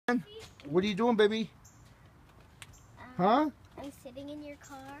What are you doing, baby? Huh? I'm sitting in your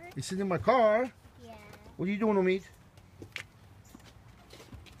car. You sitting in my car? Yeah. What are you doing, Omid?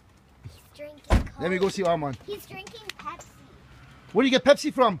 He's drinking Coke. Let me go see Armand. He's drinking Pepsi. Where do you get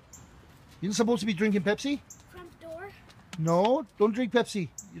Pepsi from? You're not supposed to be drinking Pepsi? Front door. No, don't drink Pepsi.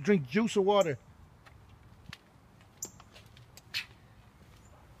 You drink juice or water.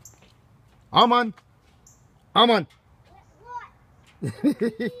 Armand. Armand.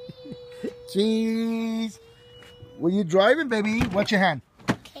 What? Cheese. Were you driving, baby? Watch your hand.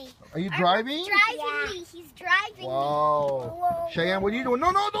 Okay. Are you driving? He's driving me. He's driving Wow. me. Whoa. Cheyenne, what are you doing?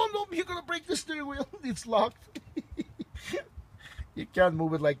 No, don't. You're going to break the steering wheel. It's locked. You can't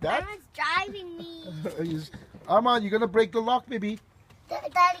move it like that. Armand's driving me. Armand, you're going to break the lock, baby. Daddy,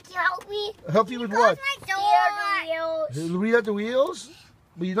 can you help me? Help you with Close what? my door. Read the wheels?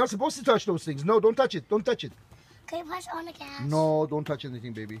 But you're not supposed to touch those things. No, don't touch it. Don't touch it. Can you push on the gas? No, don't touch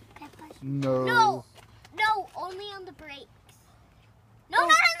anything, baby. Can I push? No. No, only on the brakes. No, not on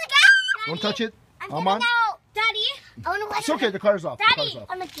the gas. Don't touch it. I'm Armand? getting out. Daddy, I want to watch It's okay. The car's off. Daddy, the car's off.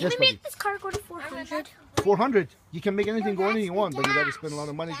 can Yes, we buddy. make this car go to 400? 400. You can make anything go anything you want, but you got to spend a lot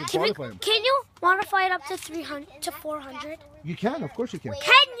of money to qualify them. Can you modify it up to 300 to 400? You can, of course you can.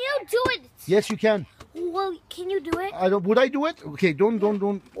 Can you do it? Yes, you can. Well, can you do it? Would I do it? Okay, don't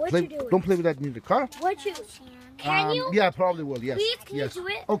Would play. you do it? Don't play with that near the car. Would you? Can you? Yeah, I probably will. Yes. Please, can yes. you do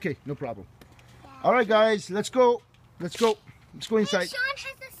it? Okay, no problem. All right, guys, let's go. Let's go. Let's go Hey, inside. Sean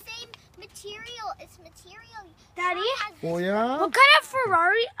has the same material. It's material. Daddy? Oh yeah. What kind of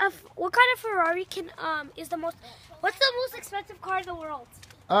Ferrari? What kind of Ferrari can is the most? What's the most expensive car in the world?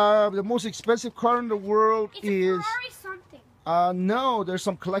 The most expensive car in the world It's a is. Ferrari something. No, there's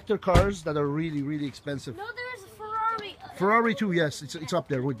some collector cars that are really, really expensive. No, there's a Ferrari. Ferrari too, yes, it's up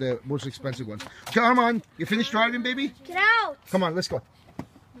there with the most expensive ones. Come on, you finished driving, baby? Get out. Come on, let's go.